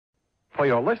For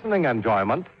your listening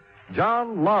enjoyment,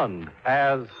 John Lund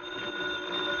as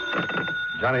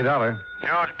Johnny Dollar.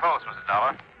 George Post, Mr.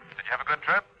 Dollar. Did you have a good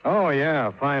trip? Oh,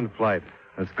 yeah, fine flight.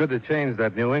 It's good to change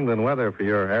that New England weather for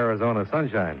your Arizona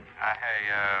sunshine. I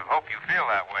hope you feel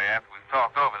that way after we've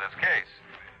talked over this case.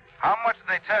 How much did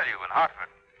they tell you in Hartford?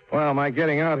 Well, my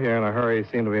getting out here in a hurry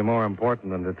seemed to be more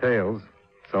important than details.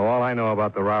 So all I know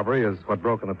about the robbery is what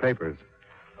broke in the papers.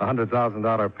 A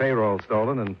 $100,000 payroll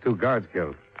stolen and 2 guards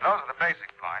killed. Those are the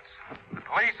basic points. The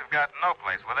police have got no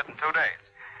place with it in 2 days.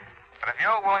 But if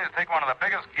you're willing to take one of the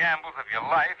biggest gambles of your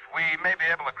life, we may be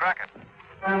able to crack it.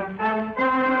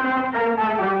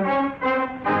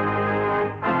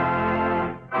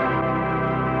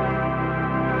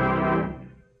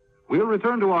 We'll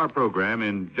return to our program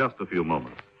in just a few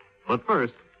moments. But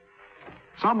first,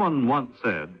 someone once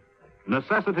said,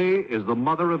 necessity is the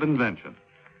mother of invention.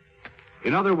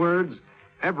 In other words,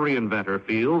 every inventor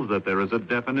feels that there is a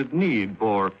definite need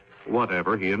for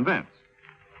whatever he invents.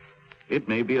 It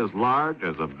may be as large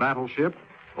as a battleship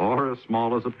or as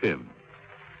small as a pin.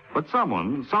 But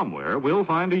someone, somewhere, will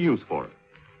find a use for it.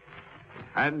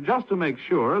 And just to make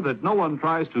sure that no one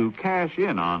tries to cash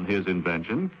in on his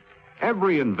invention,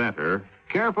 every inventor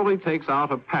carefully takes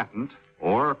out a patent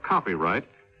or copyright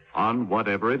on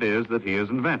whatever it is that he has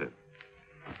invented.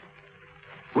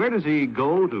 Where does he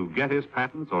go to get his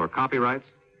patents or copyrights?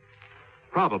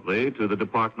 Probably to the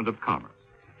Department of Commerce,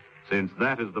 since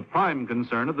that is the prime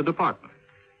concern of the department.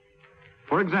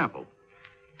 For example,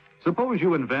 suppose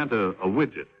you invent a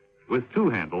widget with 2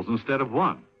 handles instead of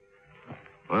 1.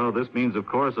 Well, this means, of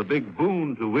course, a big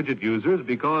boon to widget users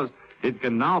because it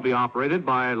can now be operated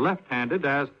by left-handed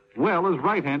as well as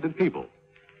right-handed people.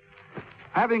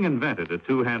 Having invented a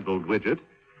 2-handled widget,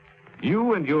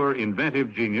 you and your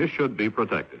inventive genius should be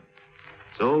protected.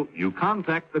 So you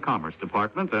contact the Commerce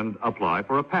Department and apply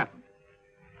for a patent.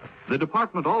 The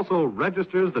department also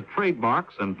registers the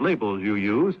trademarks and labels you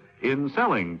use in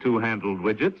selling 2-handled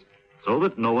widgets so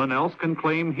that no one else can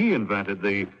claim he invented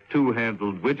the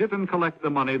 2-handled widget and collect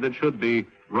the money that should be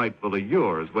rightfully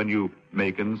yours when you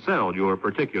make and sell your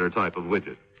particular type of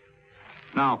widget.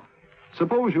 Now,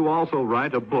 suppose you also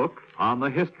write a book on the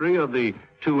history of the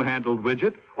 2-handled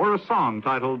widget or a song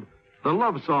titled The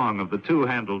Love Song of the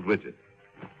 2-handled widget.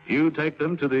 You take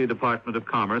them to the Department of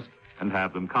Commerce and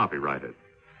have them copyrighted.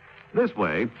 This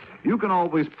way, you can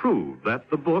always prove that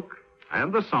the book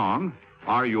and the song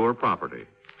are your property.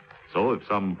 So if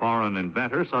some foreign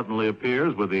inventor suddenly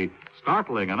appears with the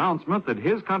startling announcement that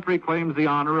his country claims the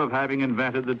honor of having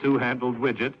invented the 2-handled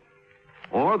widget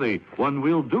or the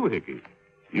one-wheel doohickey,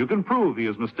 you can prove he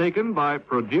is mistaken by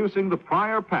producing the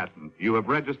prior patent you have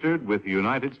registered with the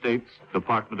United States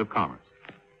Department of Commerce.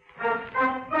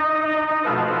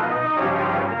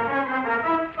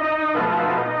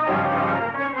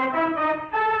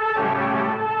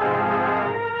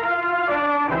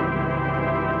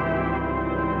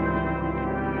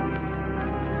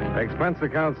 Expense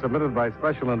account submitted by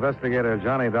Special Investigator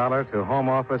Johnny Dollar to Home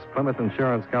Office, Plymouth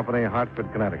Insurance Company,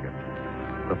 Hartford, Connecticut.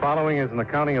 The following is an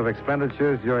accounting of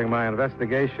expenditures during my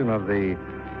investigation of the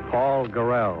Paul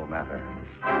Gorrell matter.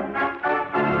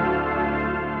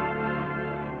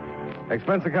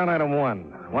 Expense account item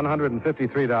 1,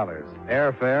 $153.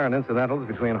 Airfare and incidentals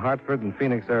between Hartford and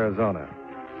Phoenix, Arizona.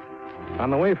 On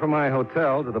the way from my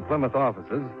hotel to the Plymouth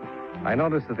offices, I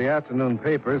noticed that the afternoon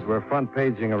papers were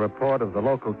front-paging a report of the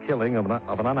local killing of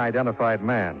an unidentified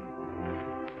man.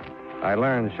 I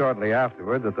learned shortly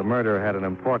afterward that the murder had an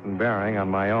important bearing on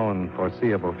my own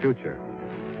foreseeable future.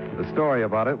 The story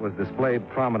about it was displayed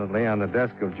prominently on the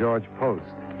desk of George Post,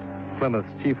 Plymouth's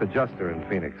chief adjuster in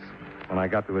Phoenix, when I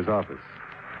got to his office.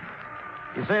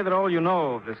 You say that all you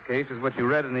know of this case is what you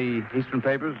read in the Eastern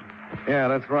papers? Yeah,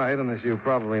 that's right, and as you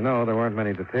probably know, there weren't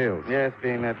many details. Yes,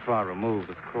 being that far removed,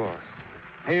 of course.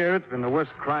 Here, it's been the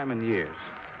worst crime in years.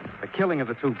 The killing of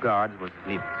the 2 guards was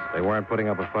needless. They weren't putting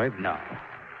up a fight? No.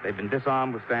 They've been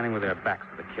disarmed with standing with their backs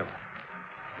to the killer.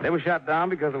 They were shot down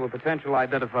because there were potential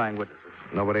identifying witnesses.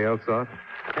 Nobody else saw it?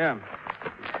 Yeah.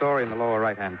 Story in the lower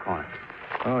right-hand corner.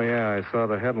 Oh, yeah, I saw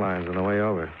the headlines on the way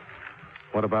over.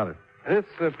 What about it? This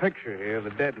picture here of the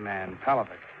dead man,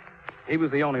 Palovic. He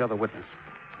was the only other witness.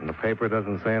 And the paper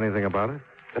doesn't say anything about it?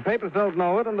 The papers don't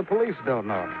know it, and the police don't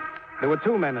know it. There were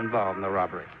 2 men involved in the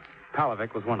robbery.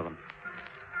 Palovic was one of them.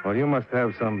 Well, you must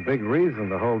have some big reason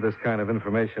to hold this kind of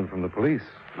information from the police.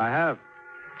 I have.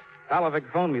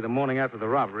 Palovic phoned me the morning after the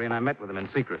robbery, and I met with him in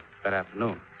secret that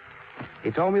afternoon. He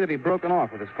told me that he'd broken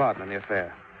off with his partner in the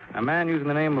affair, a man using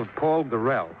the name of Paul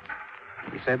Gorrell.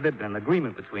 He said there'd been an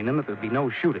agreement between them that there'd be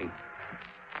no shooting,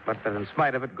 but that in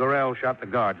spite of it, Gorrell shot the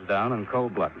guards down in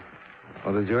cold blood.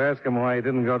 Well, did you ask him why he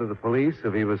didn't go to the police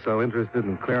if he was so interested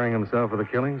in clearing himself of the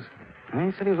killings?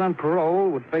 He said he was on parole,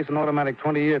 would face an automatic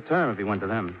 20-year term if he went to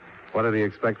them. What did he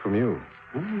expect from you?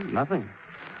 Nothing.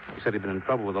 He said he'd been in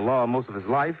trouble with the law most of his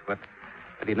life, but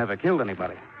that he'd never killed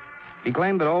anybody. He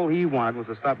claimed that all he wanted was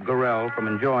to stop Gorrell from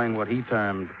enjoying what he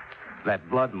termed that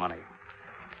blood money.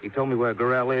 He told me where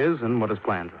Gorrell is and what his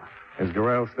plans are. Is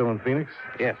Gorrell still in Phoenix?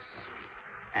 Yes.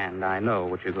 And I know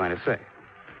what you're going to say.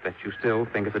 That you still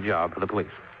think it's a job for the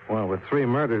police. Well, with 3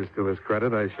 murders to his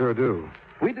credit, I sure do.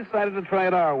 We decided to try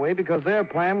it our way because their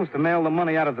plan was to mail the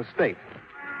money out of the state.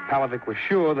 Palovic was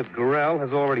sure that Gorrell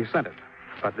has already sent it,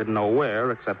 but didn't know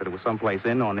where, except that it was someplace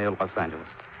in or near Los Angeles.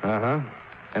 Uh-huh.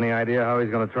 Any idea how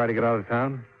he's going to try to get out of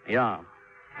town? Yeah.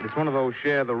 It's one of those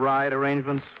share the ride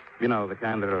arrangements. You know, the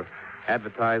kind that are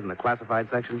advertised in the classified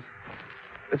sections.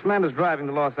 This man is driving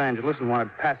to Los Angeles and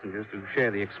wanted passengers to share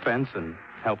the expense and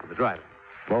help with the driving.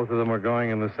 Both of them are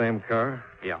going in the same car?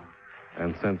 Yeah.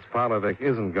 And since Palovic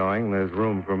isn't going, there's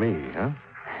room for me, huh?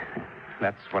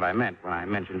 That's what I meant when I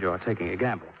mentioned you're taking a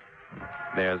gamble.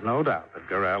 There's no doubt that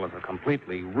Gorrell is a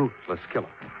completely ruthless killer.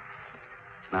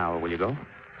 Now, will you go?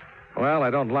 Well, I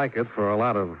don't like it for a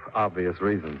lot of obvious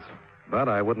reasons. But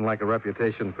I wouldn't like a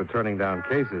reputation for turning down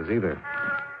cases either.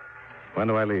 When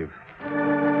do I leave?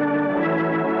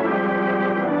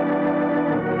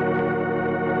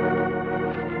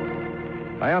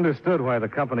 I understood why the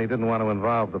company didn't want to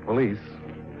involve the police.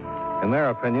 In their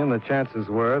opinion, the chances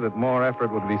were that more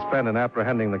effort would be spent in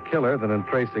apprehending the killer than in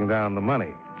tracing down the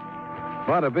money.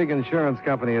 But a big insurance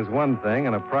company is one thing,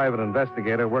 and a private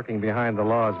investigator working behind the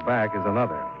law's back is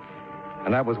another.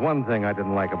 And that was one thing I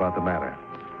didn't like about the matter.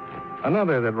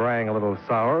 Another that rang a little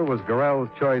sour was Gorrell's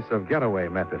choice of getaway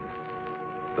method.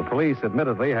 The police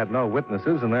admittedly had no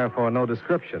witnesses and therefore no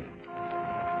description.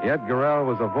 Yet Gorrell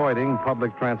was avoiding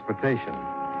public transportation.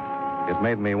 It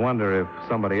made me wonder if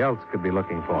somebody else could be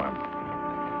looking for him.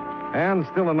 And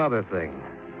still another thing.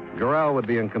 Gorrell would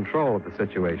be in control of the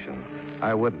situation.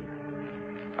 I wouldn't.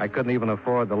 I couldn't even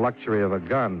afford the luxury of a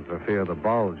gun for fear the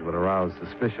bulge would arouse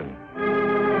suspicion.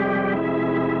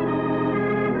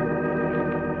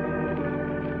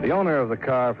 The owner of the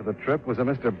car for the trip was a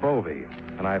Mr. Bovey,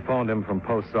 and I phoned him from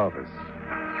post office.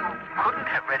 You couldn't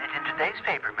have read it in today's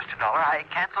paper, Mr. Dollar. I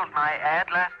canceled my ad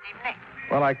last evening.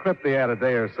 Well, I clipped the ad a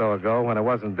day or so ago when it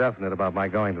wasn't definite about my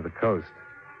going to the coast.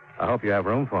 I hope you have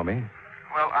room for me.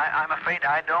 Well, I'm afraid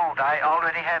I don't. I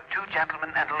already have 2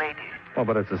 gentlemen and a lady. Well,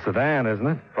 but it's a sedan, isn't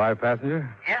it? 5-passenger?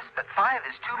 Yes, but 5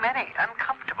 is too many.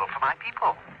 Uncomfortable for my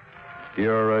people.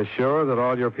 You're sure that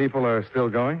all your people are still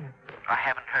going? I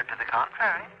haven't heard to the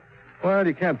contrary. Well,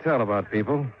 you can't tell about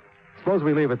people. Suppose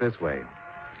we leave it this way.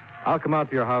 I'll come out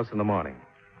to your house in the morning.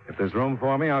 If there's room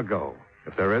for me, I'll go.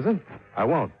 If there isn't, I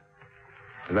won't.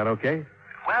 Is that okay?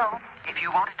 Well, if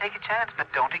you want to take a chance, but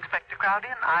don't expect to crowd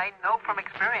in. I know from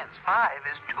experience 5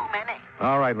 is too many.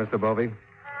 All right, Mr. Bovey.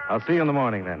 I'll see you in the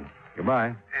morning then.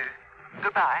 Goodbye.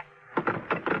 Goodbye.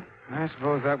 I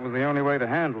suppose that was the only way to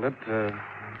handle it.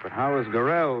 But how is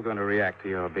Gorrell going to react to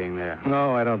your being there?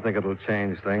 No, I don't think it'll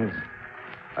change things.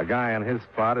 A guy in his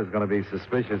spot is going to be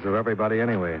suspicious of everybody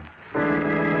anyway.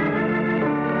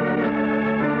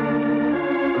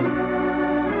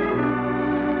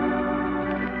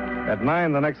 At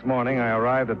 9 the next morning, I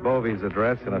arrived at Bovey's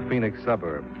address in a Phoenix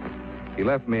suburb. He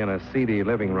left me in a seedy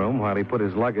living room while he put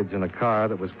his luggage in a car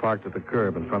that was parked at the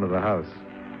curb in front of the house.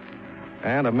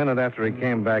 And a minute after he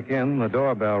came back in, the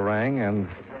doorbell rang, and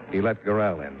he let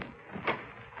Gorrell in.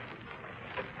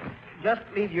 Just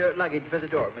leave your luggage by the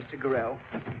door, Mr. Gorrell.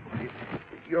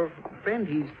 Your friend,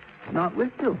 he's not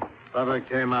with you. Brother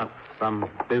came up. Some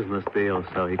business deal,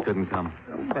 so he couldn't come.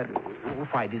 But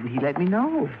why didn't he let me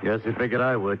know? Yes, he figured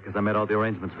I would, because I made all the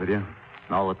arrangements with you.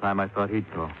 And all the time I thought he'd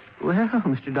call. Well,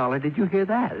 Mr. Dollar, did you hear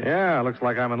that? Yeah, looks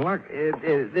like I'm in luck.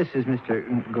 This is Mr.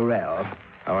 Gorrell.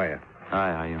 How are you?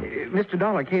 Hi, how are you? Mr.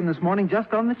 Dollar came this morning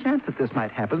just on the chance that this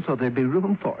might happen, so there'd be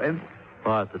room for him.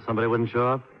 What, that somebody wouldn't show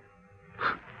up?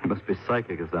 He must be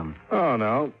psychic or something. Oh,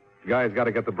 no. Guy's got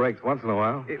to get the breaks once in a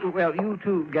while. Well, you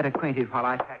two get acquainted while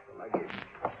I pack the luggage.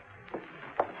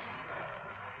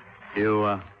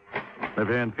 You, live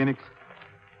here in Phoenix?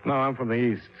 No, I'm from the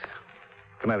East.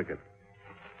 Connecticut.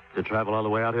 To travel all the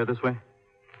way out here this way?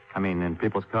 I mean, in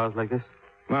people's cars like this?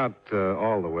 Not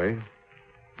all the way.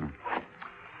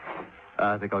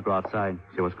 I think I'll go outside,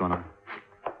 see what's going on.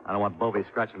 I don't want Bovey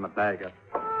scratching my bag up.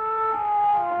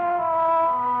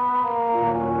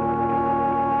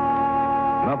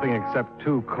 Nothing except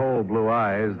 2 cold blue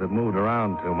eyes that moved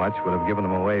around too much would have given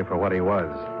him away for what he was.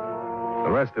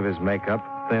 The rest of his makeup,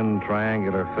 thin,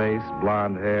 triangular face,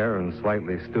 blonde hair, and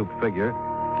slightly stooped figure,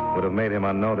 would have made him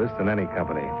unnoticed in any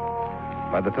company.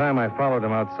 By the time I followed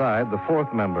him outside, the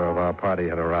fourth member of our party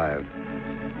had arrived.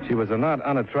 She was a not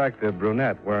unattractive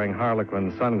brunette wearing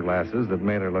harlequin sunglasses that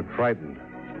made her look frightened.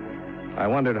 I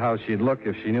wondered how she'd look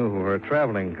if she knew who her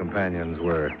traveling companions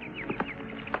were.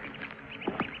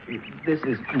 This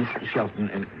is Miss Shelton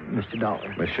and Mr.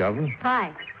 Dollar. Miss Shelton?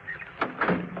 Hi.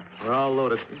 We're all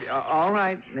loaded. All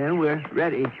right, then we're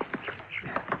ready.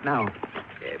 Now,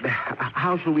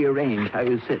 how shall we arrange how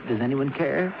you sit? Does anyone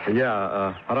care?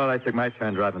 Yeah, why don't I take my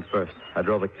turn driving first? I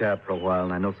drove a cab for a while,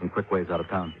 and I know some quick ways out of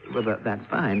town. Well, that's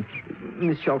fine.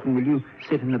 Miss Shelton, will you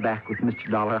sit in the back with Mr.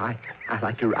 Dollar? I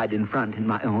like to ride in front in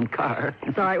my own car.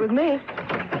 It's all right with me.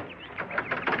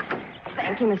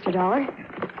 Thank you, Mr. Dollar.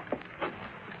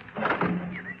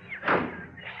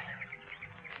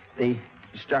 The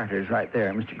starter's right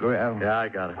there, Mr. Gorrell. Yeah, I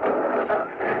got it.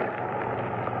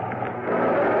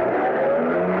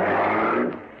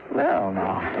 Well,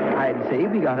 now, I'd say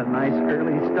we got a nice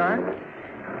early start.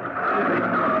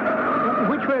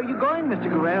 Which way are you going, Mr.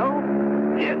 Gorrell?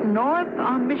 North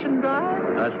on Mission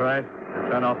Drive? That's right.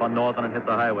 Turn off on Northern and hit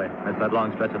the highway. Miss that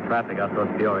long stretch of traffic out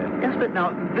towards Peoria. Yes, but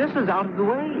now, this is out of the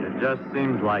way. It just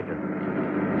seems like it.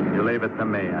 You leave it to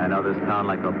me. I know this town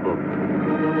like a book.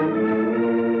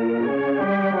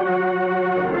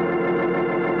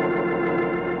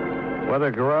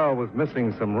 Whether Gorrell was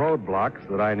missing some roadblocks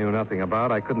that I knew nothing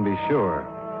about, I couldn't be sure.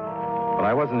 But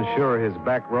I wasn't sure his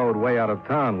back road way out of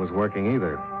town was working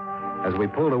either. As we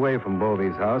pulled away from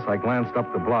Bovey's house, I glanced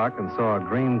up the block and saw a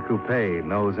green coupe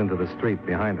nose into the street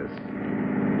behind us.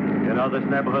 You know this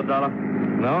neighborhood, Dollar?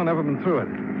 No, never been through it.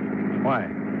 Why?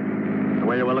 The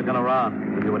way you were looking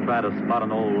around, as you were trying to spot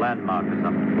an old landmark or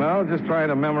something. Well, just trying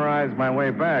to memorize my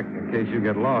way back in case you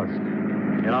get lost.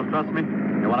 You don't trust me?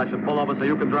 You want I should pull over so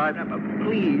you can drive?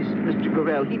 Please, Mr.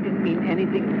 Gorrell, he didn't mean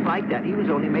anything like that. He was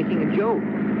only making a joke.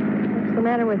 What's the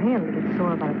matter with him to get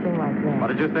sore about a thing like that? What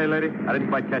did you say, lady? I didn't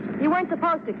quite catch it. You weren't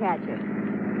supposed to catch it.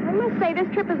 I must say, this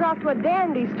trip is off to a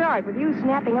dandy start with you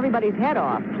snapping everybody's head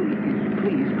off.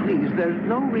 Please, there's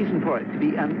no reason for it to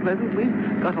be unpleasant.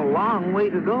 We've got a long way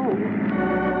to go.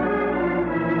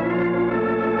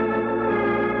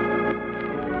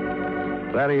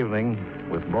 That evening,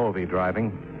 with Bovey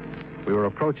driving, we were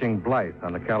approaching Blythe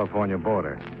on the California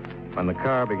border when the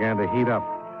car began to heat up.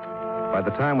 By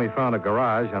the time we found a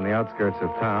garage on the outskirts of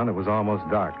town, it was almost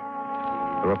dark.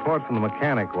 The report from the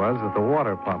mechanic was that the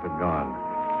water pump had gone,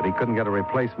 but he couldn't get a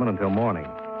replacement until morning.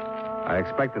 I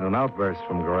expected an outburst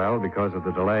from Gorrell because of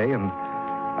the delay, and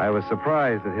I was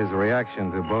surprised at his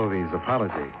reaction to Bovey's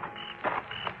apology.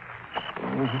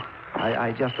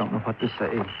 I just don't know what to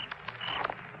say.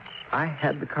 I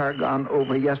had the car gone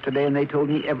over yesterday, and they told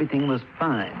me everything was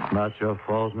fine. Not your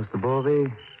fault, Mr.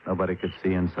 Bovey. Nobody could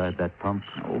see inside that pump.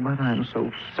 Oh, but I'm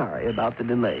so sorry about the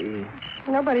delay.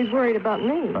 Nobody's worried about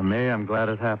me. For me, I'm glad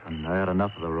it happened. I had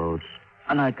enough of the road.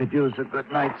 And I could use a good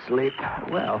night's sleep.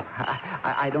 Well,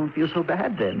 I don't feel so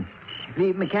bad then.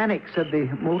 The mechanic said the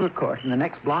motor court in the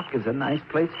next block is a nice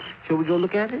place. Shall we go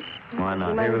look at it? Why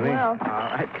not? Might as well. All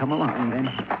right, come along then.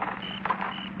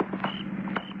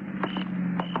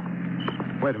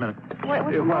 Wait a minute.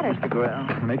 What's the What, matter? Mr. Gorrell?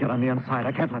 Let me get on the inside.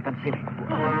 I can't let them see me.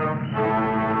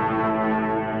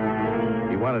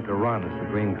 He wanted to run as the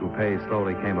green coupe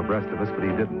slowly came abreast of us, but he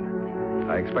didn't.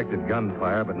 I expected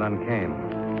gunfire, but none came.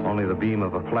 Only the beam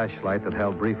of a flashlight that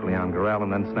held briefly on Gorrell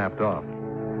and then snapped off.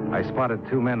 I spotted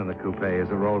two men in the coupe as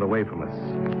it rolled away from us.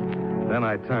 Then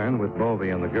I turned with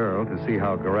Bovey and the girl to see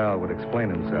how Gorrell would explain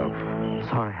himself.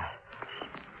 Sorry.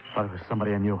 Thought it was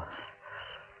somebody I knew.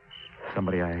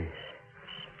 Somebody I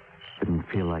didn't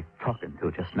feel like talking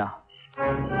to just now.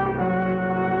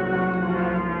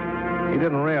 He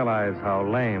didn't realize how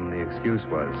lame the excuse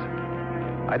was.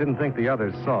 I didn't think the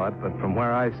others saw it, but from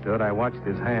where I stood, I watched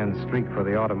his hand streak for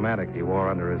the automatic he wore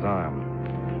under his arm.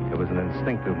 It was an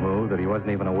instinctive move that he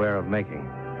wasn't even aware of making.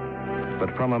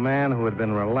 But from a man who had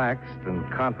been relaxed and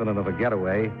confident of a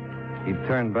getaway, he'd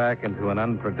turned back into an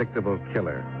unpredictable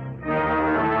killer.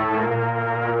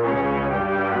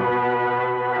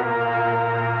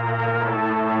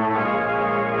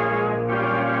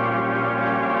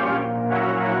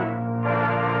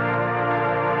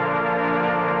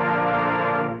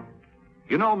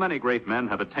 You know, many great men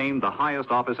have attained the highest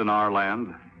office in our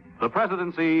land, the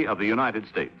presidency of the United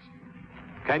States.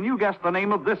 Can you guess the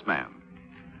name of this man?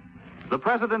 The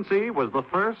presidency was the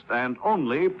first and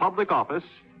only public office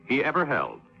he ever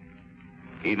held.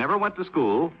 He never went to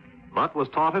school, but was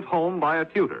taught at home by a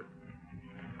tutor.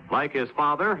 Like his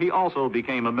father, he also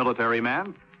became a military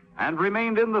man and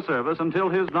remained in the service until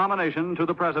his nomination to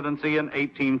the presidency in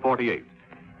 1848.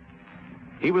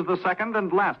 He was the second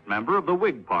and last member of the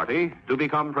Whig Party to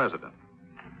become president.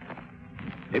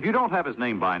 If you don't have his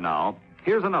name by now,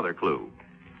 here's another clue.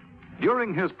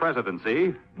 During his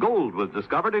presidency, gold was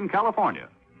discovered in California.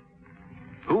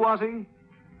 Who was he?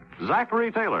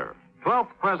 Zachary Taylor, 12th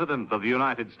President of the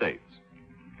United States.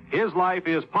 His life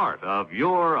is part of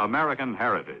your American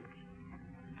heritage.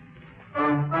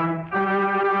 And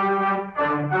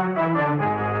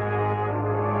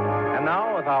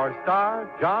now, with our star,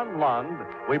 John Lund,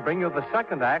 we bring you the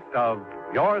second act of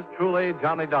Yours Truly,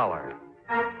 Johnny Dollar.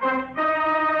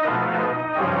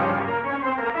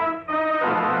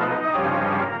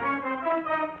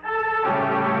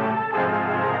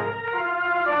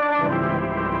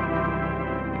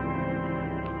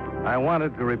 I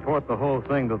wanted to report the whole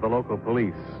thing to the local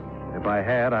police. If I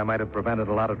had, I might have prevented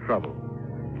a lot of trouble.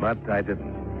 But I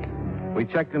didn't. We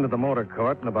checked into the motor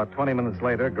court, and about 20 minutes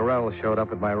later, Gorrell showed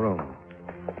up at my room.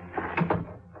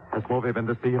 Has Wolvie been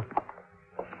to see you?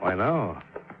 Why, no.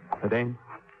 The Dane?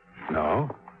 No.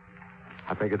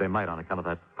 I figured they might on account of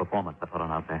that performance I put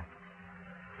on out there.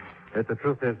 The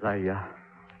truth is,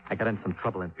 I got in some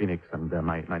trouble in Phoenix, and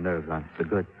my nerves aren't so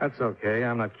good. That's okay.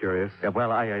 I'm not curious. Yeah,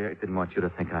 well, I didn't want you to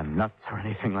think I'm nuts or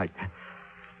anything like that.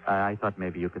 I thought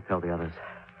maybe you could tell the others.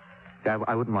 Yeah,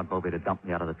 I wouldn't want Bobby to dump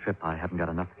me out of the trip. I haven't got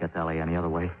enough to get to L.A. any other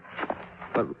way.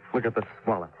 But look at this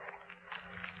wallet.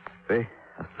 See?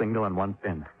 A single and one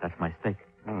pin. That's my stake.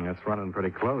 That's running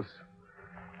pretty close.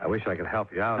 I wish I could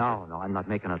help you out. No, I'm not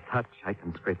making a touch. I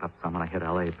can scrape up some when I hit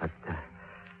L.A., but,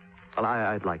 well,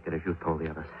 I'd like it if you told the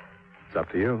others. It's up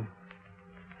to you.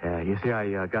 Yeah, you see,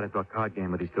 I got into a card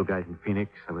game with these two guys in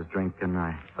Phoenix. I was drinking.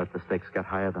 I thought the stakes got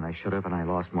higher than I should have, and I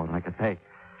lost more than I could pay.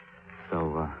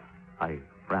 So, I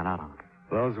ran out on them.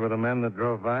 Those were the men that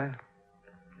drove by?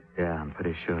 Yeah, I'm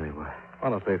pretty sure they were.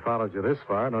 Well, if they followed you this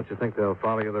far, don't you think they'll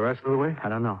follow you the rest of the way? I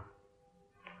don't know.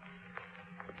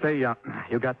 Say, you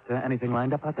got anything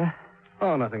lined up out there?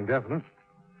 Oh, nothing definite.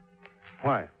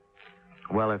 Why?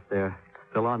 Well, if they're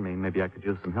still on me, maybe I could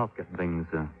use some help getting things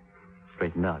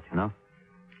straightened out, you know?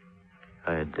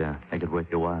 I'd make it worth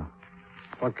your while.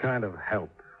 What kind of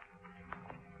help?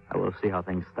 I will see how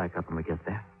things stack up when we get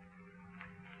there.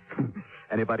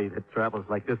 Anybody that travels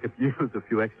like this could use a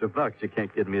few extra bucks. You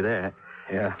can't kid me there.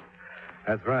 Yeah,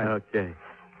 that's right. Okay.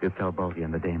 You tell Bogey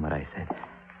and the dame what I said.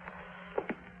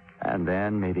 And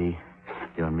then maybe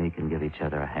you and me can give each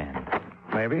other a hand.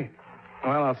 Maybe.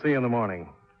 Well, I'll see you in the morning.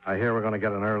 I hear we're going to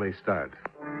get an early start.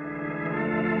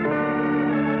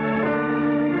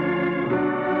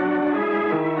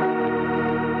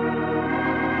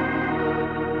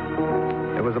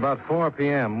 It was about 4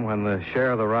 p.m. when the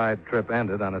share of the ride trip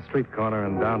ended on a street corner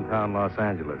in downtown Los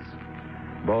Angeles.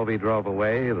 Bovey drove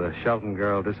away, the Shelton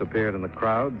girl disappeared in the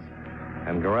crowds,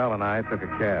 and Gorrell and I took a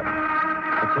cab.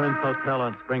 The Twins Hotel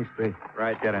on Spring Street.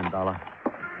 Right, get in, Dollar.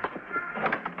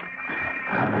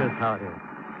 Here's how it is.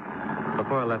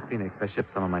 Before I left Phoenix, I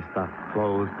shipped some of my stuff.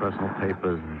 Clothes, personal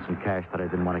papers, and some cash that I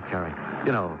didn't want to carry.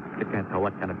 You know, you can't tell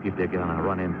what kind of people you're going to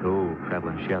run into, travel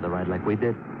and share the ride like we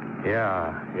did.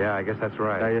 Yeah, I guess that's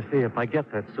right. You see, if I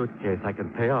get that suitcase, I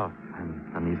can pay off.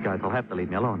 And these guys will have to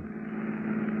leave me alone.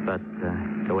 But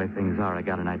the way things are, I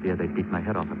got an idea they'd beat my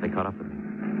head off if they caught up with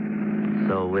me.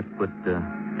 So it would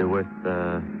be worth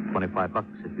 $25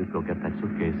 if you'd go get that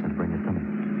suitcase and bring it to me.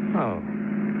 Oh,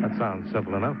 that sounds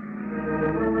simple enough.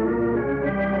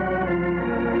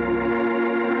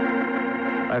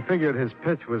 I figured his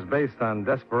pitch was based on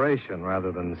desperation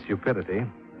rather than stupidity.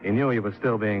 He knew he was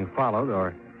still being followed,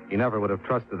 or he never would have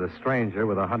trusted a stranger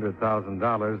with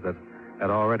 $100,000 that had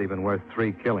already been worth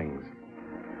 3 killings.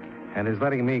 And his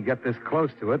letting me get this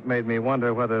close to it made me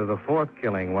wonder whether the 4th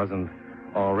killing wasn't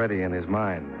already in his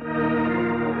mind.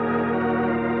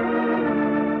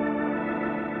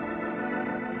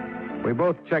 We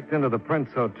both checked into the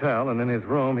Prince Hotel, and in his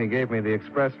room, he gave me the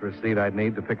express receipt I'd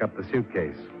need to pick up the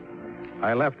suitcase.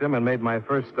 I left him and made my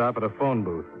first stop at a phone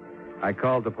booth. I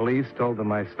called the police, told them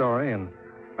my story, and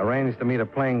arranged to meet a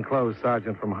plainclothes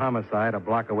sergeant from homicide a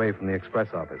block away from the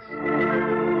express office.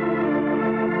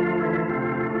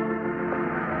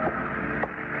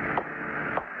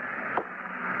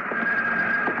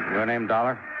 Your name,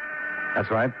 Dollar?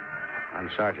 That's right. I'm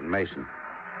Sergeant Mason.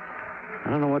 I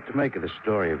don't know what to make of this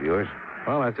story of yours.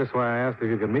 Well, that's just why I asked if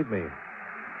you could meet me.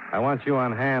 I want you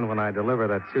on hand when I deliver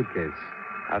that suitcase.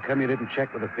 How come you didn't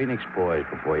check with the Phoenix boys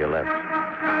before you left?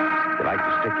 You like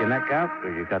to stick your neck out,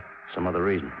 or you got some other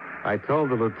reason? I told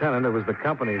the lieutenant it was the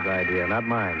company's idea, not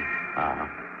mine. Ah.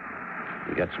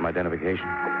 You got some identification?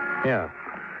 Yeah.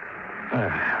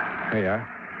 Here you are.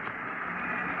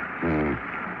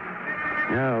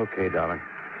 Yeah, okay, Dollar.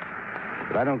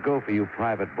 But I don't go for you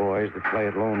private boys that play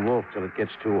at lone wolf till it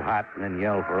gets too hot and then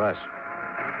yell for us.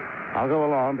 I'll go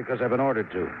along because I've been ordered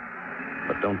to.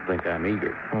 But don't think I'm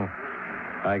eager.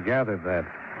 I gathered that.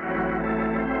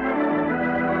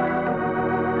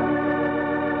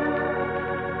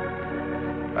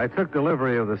 I took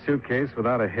delivery of the suitcase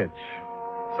without a hitch.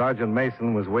 Sergeant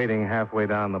Mason was waiting halfway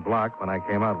down the block when I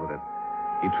came out with it.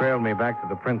 He trailed me back to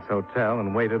the Prince Hotel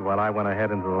and waited while I went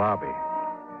ahead into the lobby.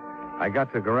 I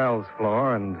got to Gorrell's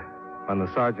floor, and when the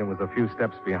sergeant was a few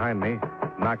steps behind me,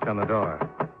 knocked on the door.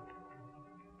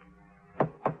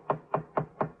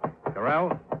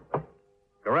 Gorrell?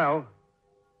 Gorrell?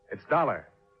 It's Dollar.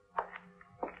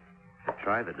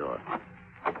 Try the door.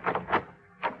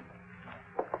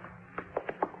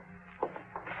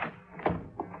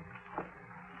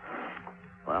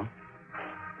 Well?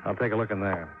 I'll take a look in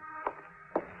there.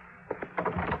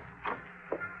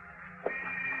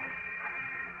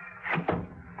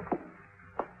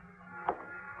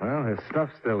 Well, his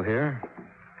stuff's still here.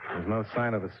 There's no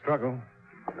sign of a struggle.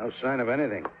 No sign of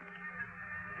anything.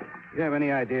 Do you have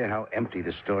any idea how empty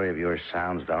the story of yours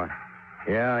sounds, Dollar?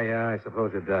 Yeah, I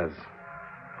suppose it does.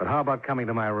 But how about coming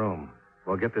to my room?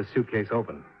 We'll get this suitcase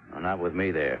open. No, not with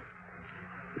me there.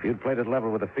 If you'd played it level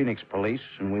with the Phoenix police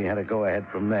and we had a go-ahead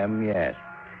from them, yes.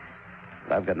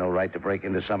 But I've got no right to break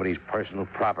into somebody's personal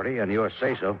property on your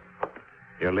say-so.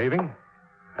 You're leaving?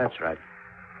 That's right.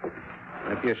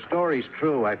 And if your story's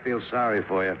true, I feel sorry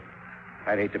for you.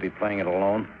 I'd hate to be playing it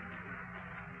alone.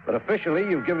 But officially,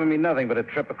 you've given me nothing but a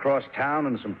trip across town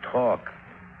and some talk.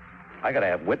 I gotta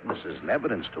have witnesses and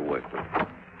evidence to work with.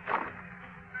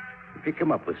 If you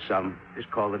come up with some, just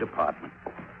call the department.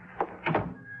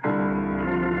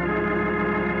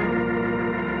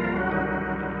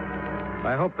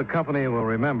 I hope the company will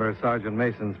remember Sergeant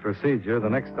Mason's procedure the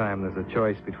next time there's a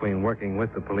choice between working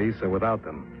with the police or without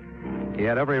them. He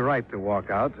had every right to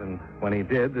walk out, and when he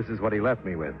did, this is what he left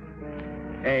me with.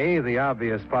 A, the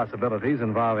obvious possibilities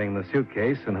involving the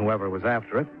suitcase and whoever was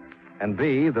after it, and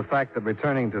B, the fact that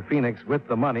returning to Phoenix with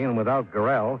the money and without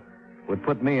Gorrell would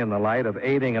put me in the light of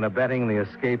aiding and abetting the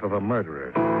escape of a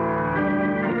murderer.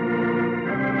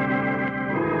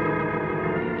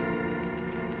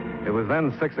 It was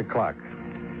then 6 o'clock.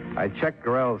 I checked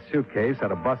Gorrell's suitcase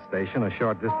at a bus station a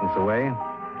short distance away.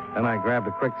 Then I grabbed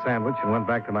a quick sandwich and went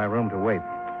back to my room to wait.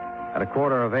 At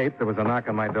 7:45, there was a knock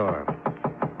on my door.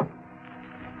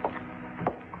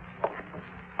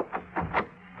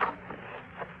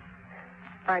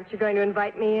 Aren't you going to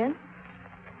invite me in?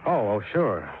 Oh,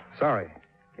 sure. Sorry.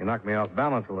 You knocked me off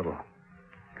balance a little.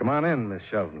 Come on in, Miss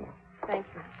Shelton. Thank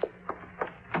you.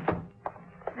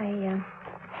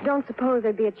 I don't suppose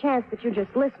there'd be a chance that you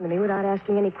just listen to me without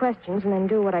asking any questions and then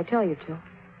do what I tell you to.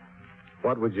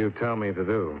 What would you tell me to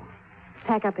do?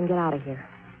 Pack up and get out of here.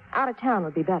 Out of town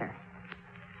would be better.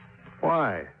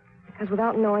 Why? Because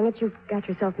without knowing it, you've got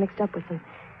yourself mixed up with some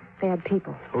bad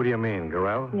people. Who do you mean,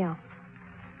 Gorrell? Yeah.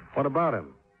 What about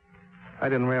him? I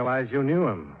didn't realize you knew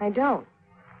him. I don't.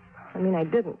 I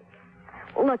didn't.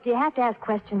 Look, do you have to ask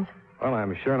questions? Well,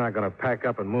 I'm sure not going to pack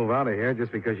up and move out of here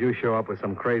just because you show up with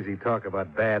some crazy talk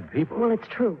about bad people. Well, it's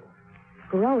true.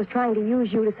 Gorrell was trying to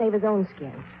use you to save his own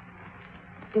skin.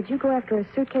 Did you go after a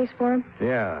suitcase for him?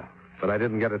 Yeah, but I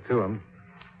didn't get it to him.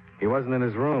 He wasn't in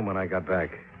his room when I got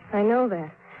back. I know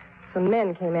that. Some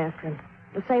men came after him.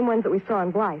 The same ones that we saw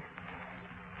in Blythe.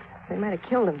 They might have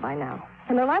killed him by now.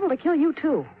 And they're liable to kill you,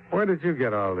 too. Where did you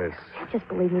get all this? Just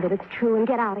believe me that it's true and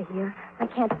get out of here. I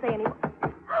can't say any more.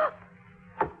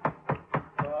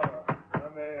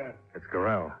 Come here. It's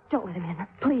Gorrell. Don't let him in,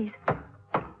 please.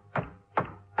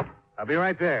 I'll be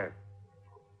right there.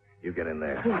 You get in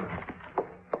there. Yeah.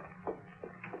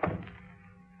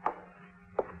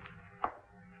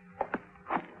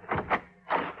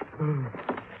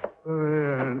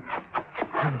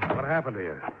 What happened to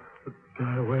you?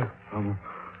 Got away from him.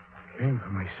 Came for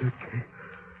my suitcase.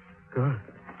 Good.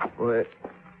 Wait.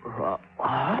 Gorrell.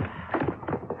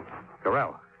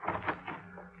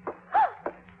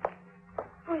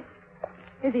 Wait.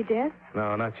 Is he dead?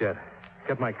 No, not yet.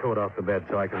 Get my coat off the bed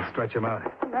so I can stretch him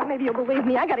out. Well, maybe you'll believe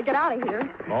me. I got to get out of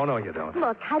here. Oh, no, you don't.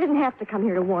 Look, I didn't have to come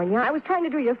here to warn you. I was trying to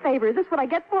do you a favor. Is this what I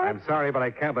get for it? I'm sorry, but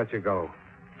I can't let you go.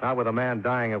 Not with a man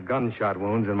dying of gunshot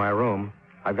wounds in my room.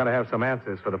 I've got to have some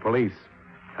answers for the police.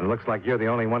 And it looks like you're the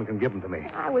only one who can give them to me.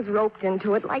 I was roped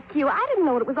into it like you. I didn't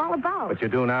know what it was all about. But you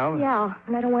do now? Yeah,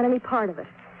 and I don't want any part of it.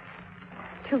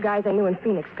 2 guys I knew in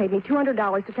Phoenix paid me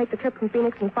 $200 to take the trip from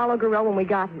Phoenix and follow Gorrell when we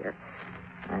got here.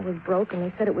 I was broke, and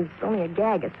they said it was only a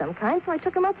gag of some kind, so I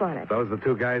took them up on it. Those the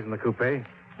 2 guys in the coupe?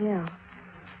 Yeah.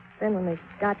 Then when they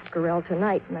got Gorrell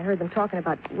tonight, and I heard them talking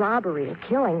about robbery and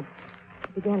killing,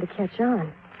 it began to catch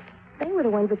on. They were the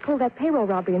ones that pulled that payroll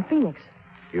robbery in Phoenix.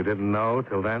 You didn't know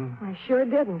till then? I sure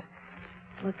didn't.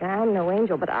 Look, I'm no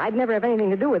angel, but I'd never have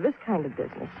anything to do with this kind of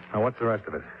business. Now, what's the rest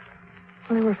of it?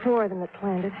 Well, there were 4 of them that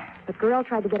planned it, but Gorrell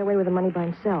tried to get away with the money by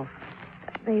himself.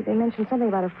 They mentioned something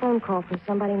about a phone call from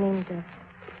somebody named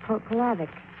Polavic.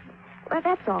 Well,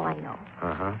 that's all I know.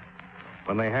 Uh-huh.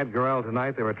 When they had Gorrell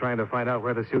tonight, they were trying to find out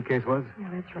where the suitcase was? Yeah,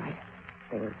 that's right.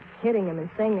 They were hitting him and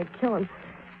saying they'd kill him.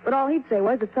 But all he'd say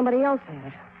was that somebody else had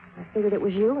it. I figured it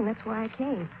was you, and that's why I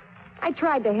came. I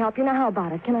tried to help you. Now, how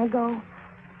about it? Can I go?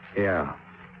 Yeah.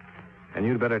 And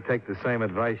you'd better take the same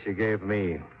advice you gave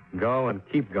me. Go and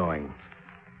keep going.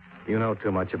 You know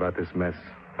too much about this mess.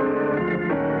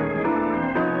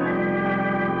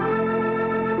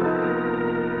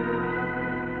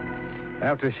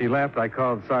 After she left, I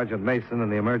called Sergeant Mason in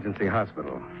the emergency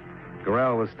hospital.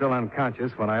 Gorrell was still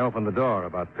unconscious when I opened the door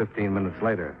about 15 minutes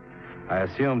later. I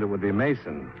assumed it would be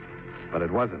Mason, but it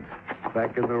wasn't.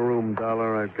 Back in the room,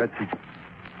 Dollar. I've got you.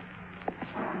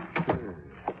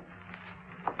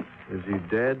 Is he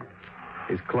dead?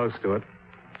 He's close to it.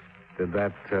 Did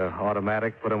that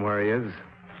automatic put him where he is?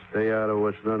 Stay out of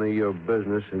what's none of your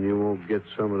business, and you won't get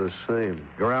some of the same.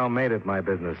 Gorrell made it my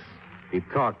business. He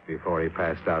talked before he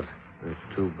passed out. That's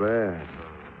too bad.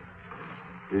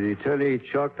 Did he tell you he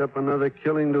chalked up another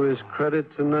killing to his credit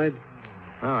tonight?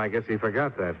 Oh, I guess he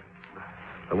forgot that.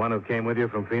 The one who came with you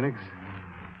from Phoenix?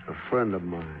 A friend of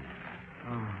mine.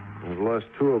 I've lost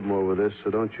 2 of them over this,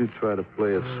 so don't you try to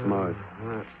play it smart.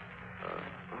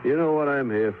 You know what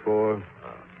I'm here for.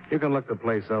 You can look the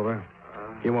place over.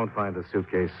 You won't find the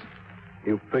suitcase.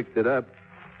 You picked it up.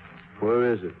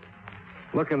 Where is it?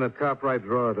 Look in the top right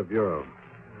drawer of the bureau.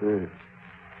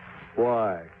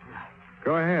 Why?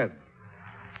 Go ahead.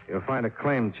 You'll find a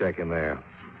claim check in there.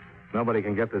 Nobody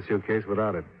can get the suitcase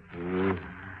without it.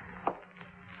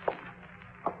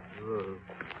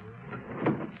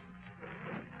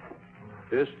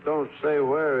 Just don't say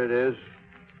where it is.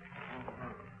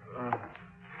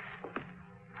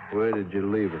 Where did you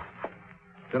leave it?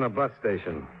 It's in a bus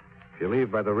station. If you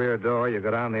leave by the rear door, you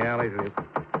go down the alley to the...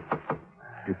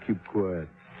 You keep quiet.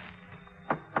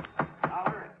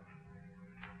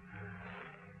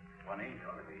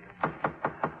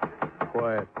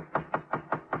 Quiet.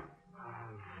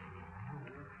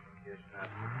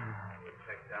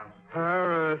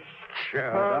 Paris.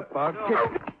 Shut up. I'll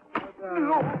get...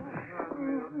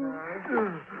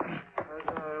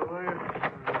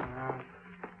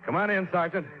 Come on in,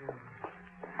 Sergeant.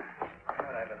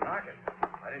 I've been knocking.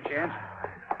 By any chance?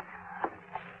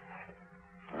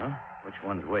 Huh? Which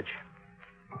one's which?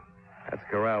 That's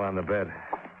Gorrell on the bed.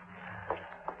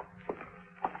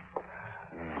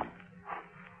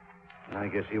 I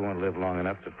guess he won't live long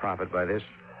enough to profit by this.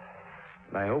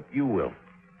 And I hope you will.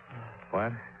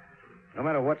 What? No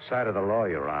matter what side of the law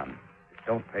you're on,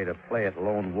 don't pay to play at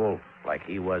lone wolf like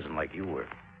he was and like you were.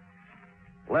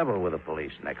 Level with the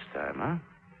police next time, huh?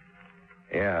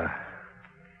 Yeah.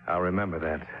 I'll remember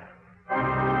that.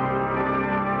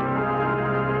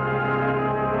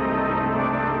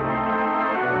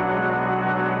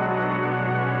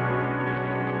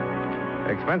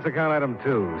 Expense account item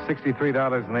 2,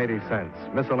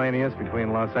 $63.80. Miscellaneous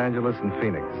between Los Angeles and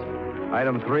Phoenix.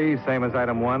 Item 3, same as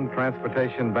item 1,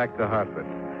 transportation back to Hartford.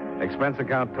 Expense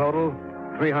account total,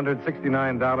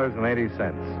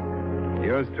 $369.80.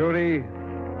 Yours truly,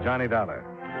 Johnny Dollar.